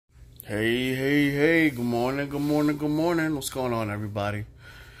Hey, hey, hey, good morning, good morning, good morning. What's going on, everybody?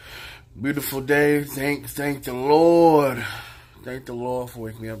 Beautiful day. Thank the Lord. Thank the Lord for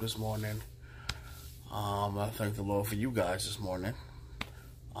waking me up this morning. I thank the Lord for you guys this morning.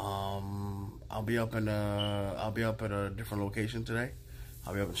 I'll be up at a different location today.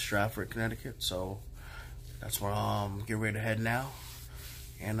 I'll be up in Stratford, Connecticut. So that's where I'm getting ready to head now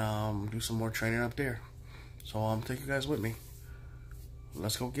and do some more training up there. So take you guys with me.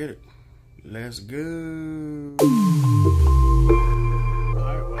 Let's go get it. Let's go. Alright,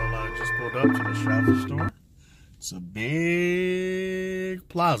 well, I just pulled up to the Stratford store. It's a big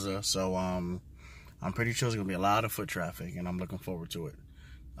plaza, so I'm pretty sure there's gonna be a lot of foot traffic, and I'm looking forward to it.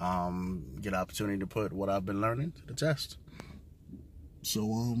 Get an opportunity to put what I've been learning to the test. So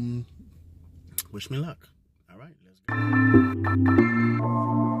wish me luck. Alright, let's go.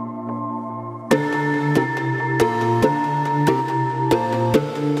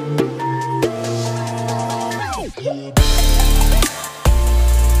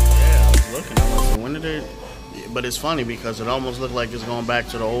 But it's funny because it almost looked like it's going back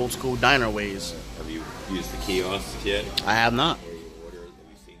to the old school diner ways. Have you used the kiosks yet? I have not. Where you order, have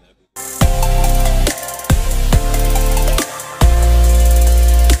you seen that?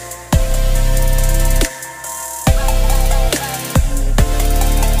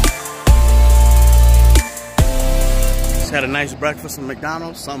 Just had a nice breakfast from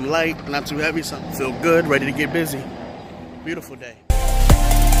McDonald's. Something light, not too heavy, something feel good, ready to get busy. Beautiful day.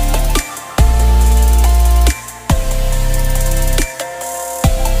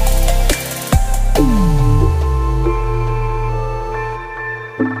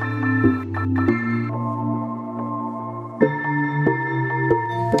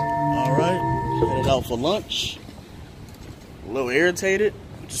 Headed out for lunch. A little irritated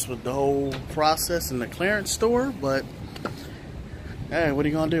just with the whole process in the clearance store, but hey, what are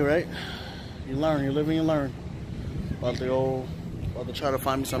you gonna do, right? You learn, you live and you learn. About to try to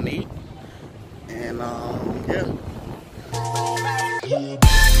find me something to eat. And yeah.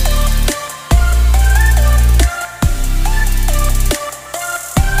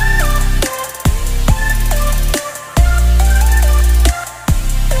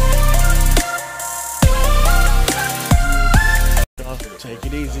 Take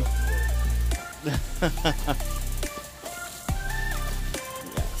it easy. Yes,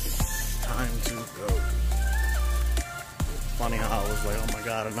 time to go. Funny how I was like, oh my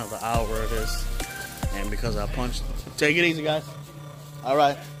god, another hour of this. And because I punched. Take it easy, guys.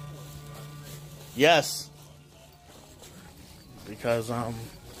 Alright. Yes. Because I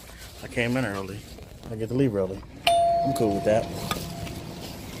came in early. I get to leave early. I'm cool with that.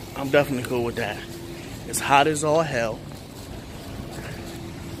 I'm definitely cool with that. It's hot as all hell.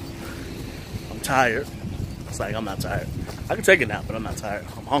 Tired. It's like I'm not tired. I can take a nap, but I'm not tired.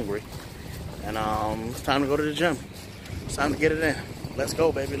 I'm hungry. And it's time to go to the gym. It's time to get it in. Let's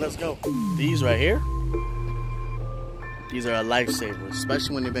go, baby. Let's go. These right here, these are a lifesaver,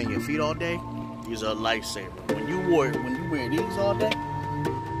 especially when you've been on your feet all day. These are a lifesaver. When you wear these all day,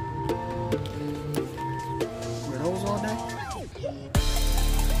 wear those all day,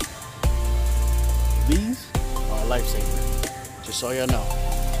 these are a lifesaver. Just so y'all know.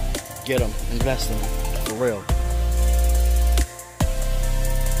 Get them, invest in them, for real.